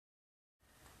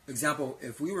example,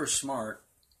 if we were smart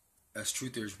as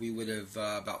truthers, we would have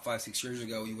about 5-6 years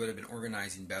ago we would have been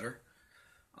organizing better.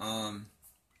 I've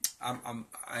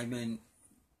been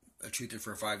a truther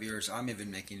for 5 years. I'm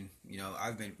even making,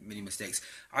 I've made many mistakes.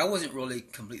 I wasn't really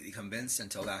completely convinced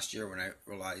until last year when I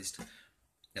realized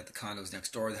that the condos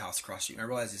next door, the house across the street, I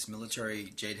realized this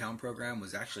military Jade Hound program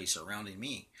was actually surrounding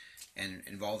me and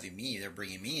involving me. They're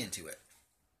bringing me into it,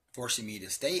 forcing me to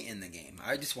stay in the game.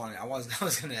 I was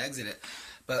going to exit it.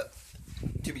 But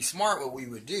to be smart, what we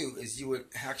would do is you would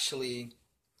actually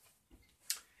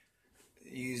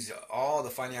use all the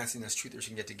financing as truthers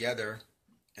can get together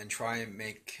and try and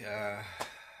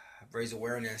raise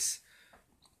awareness.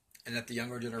 And that the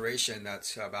younger generation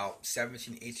that's about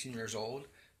 17, 18 years old,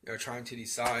 they're trying to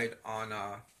decide on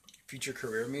future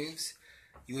career moves.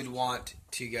 You would want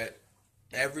to get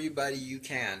everybody you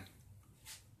can,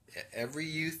 every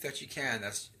youth that you can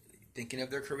that's thinking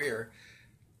of their career,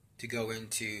 to go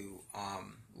into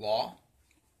law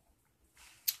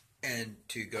and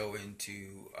to go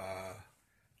into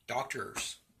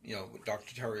doctors,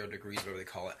 doctoral degrees, whatever they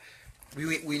call it.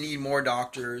 We need more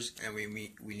doctors, and we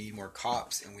need more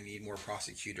cops, and we need more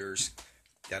prosecutors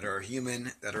that are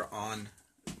human, that are on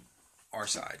our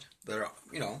side, that are,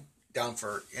 down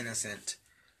for innocent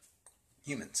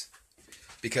humans.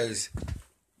 Because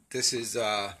this is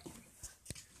an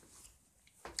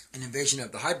invasion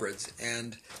of the hybrids,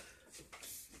 and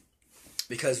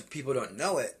because people don't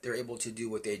know it, they're able to do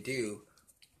what they do.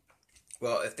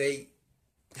 Well, if they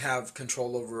have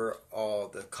control over all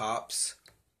the cops,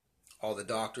 all the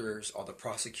doctors, all the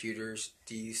prosecutors,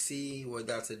 do you see where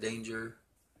that's a danger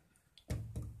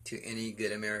to any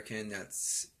good American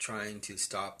that's trying to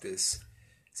stop this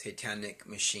satanic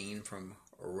machine from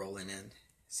rolling in?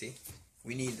 See?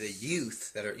 We need the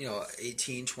youth that are,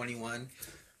 18, 21,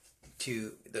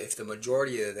 if the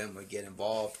majority of them would get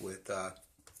involved with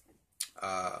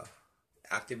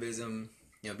activism,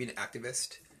 being an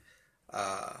activist,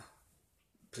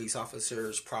 police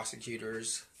officers,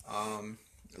 prosecutors,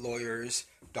 lawyers,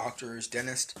 doctors,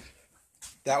 dentists,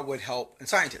 that would help, and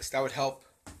scientists, that would help,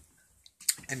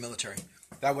 and military,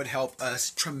 that would help us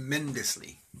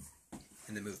tremendously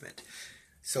in the movement.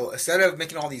 So instead of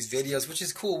making all these videos, which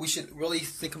is cool, we should really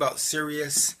think about a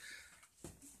serious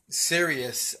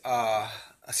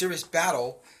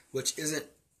battle, which isn't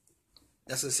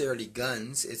necessarily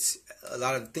guns. It's a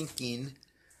lot of thinking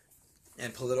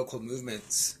and political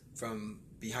movements from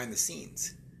behind the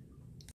scenes.